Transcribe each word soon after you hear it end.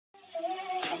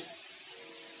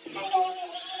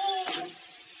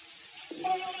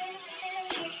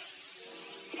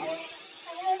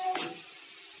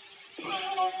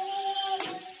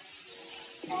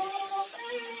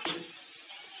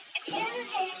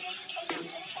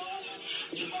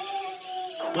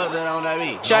What's that on that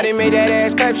beat? Shawty made that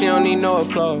ass clap, she don't need no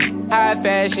applause. High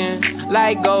fashion,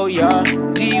 like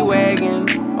Gojo, G-Wagon,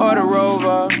 or the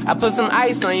Rover. I put some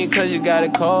ice on you cause you got a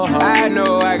cold heart. I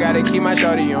know I gotta keep my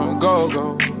shawty on go.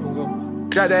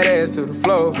 Drop that ass to the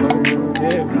floor,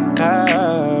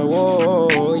 yeah.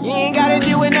 Whoa. You ain't gotta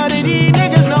deal with none of these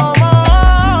niggas no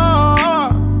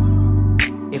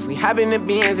more. If we hop in the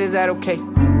Benz, is that okay?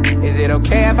 Is it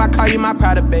okay if I call you my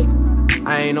pride, babe?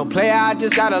 I ain't no player, I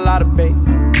just got a lot of babe.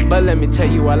 But let me tell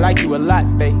you, I like you a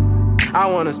lot, babe. I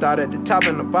wanna start at the top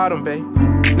and the bottom, babe.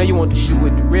 Now you want the shoe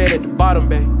with the red at the bottom,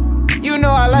 babe. You know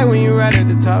I like when you right at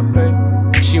the top, babe.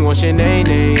 She wants your name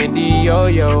and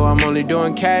D-Yo-Yo. I'm only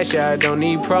doing cash, I don't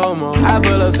need promo. I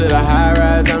pull up to the high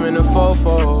rise, I'm in the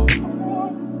 4-4.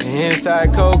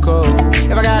 Inside Coco.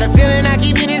 If I got a feeling, I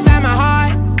keep it inside my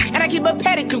heart. And I keep a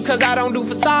pedicure cause I don't do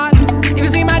facades. You can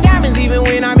see my diamonds even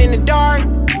when I'm in the dark.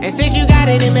 And since you got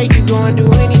it, it make you go and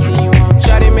do anything you want.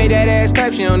 Shawty made that ass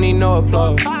clap, she don't need no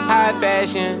applause. High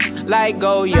fashion, like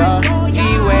Gojo,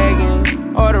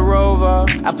 G-Wagon, or the Rover.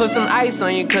 I put some ice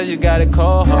on you cause you got a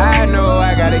cold heart. I know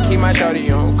I gotta keep my shawty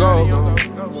on go.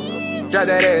 Drop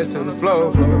that ass to the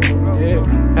floor, yeah.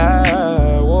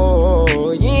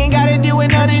 Whoa. You ain't gotta deal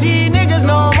with none of these niggas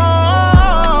no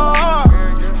more.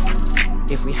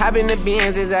 If we hop in the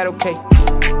Benz, is that okay?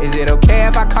 Is it okay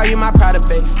if I call you my pride,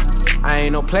 babe? I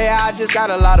ain't no player, I just got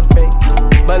a lot of babe.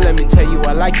 But let me tell you,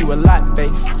 I like you a lot,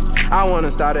 babe. I wanna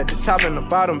start at the top and the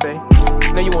bottom, babe.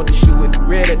 Now you want the shoe with the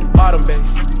red at the bottom, babe.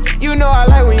 You know I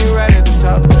like when you right at the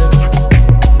top,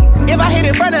 babe. If I hit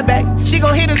it front and back, she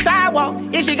gon' hit the sidewalk.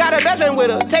 If she got her best friend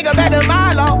with her, take her back to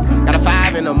my law. Got a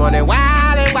 5 in the morning, wildin'.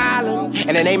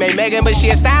 And the name ain't Megan, but she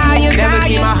a stallion. Never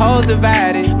keep my hoes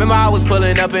divided. Remember I was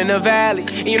pulling up in the valley.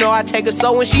 And you know I take her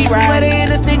so when she ride. Sweater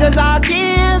and the sneakers all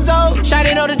Kenzo.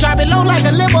 Shawty know to drop it low like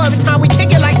a limo every time we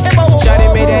kick it like tempo.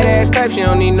 Shawty made that ass clap, she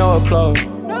don't need no applause.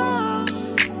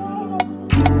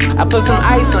 I put some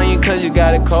ice on you cause you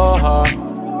got a cold heart.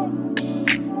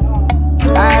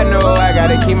 I know I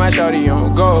gotta keep my shawty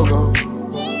on go.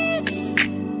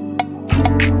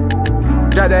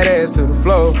 Drop that ass to the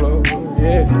floor,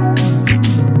 yeah.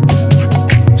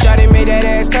 Shawty made that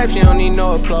ass clap, she don't need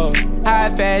no applause. High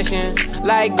fashion,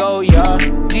 like Gojo,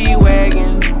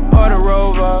 G-Wagon, or the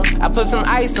Rover. I put some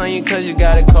ice on you cause you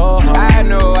got a cold heart. I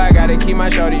know I gotta keep my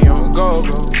shawty on go.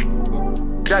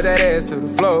 Drop that ass to the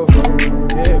floor,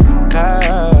 yeah.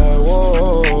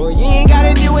 Whoa. You ain't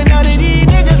gotta deal with none of these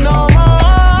niggas no more.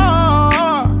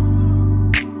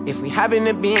 If we hop in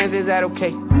the Benz, is that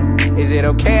okay? Is it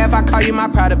okay if I call you my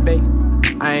pride, babe?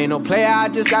 I ain't no player, I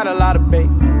just got a lot of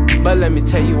babe. But let me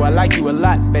tell you, I like you a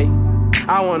lot, babe.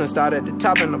 I wanna start at the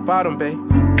top and the bottom, babe.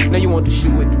 Now you want the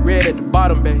shoe with the red at the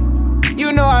bottom, babe.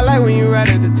 You know I like when you right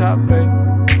at the top, babe.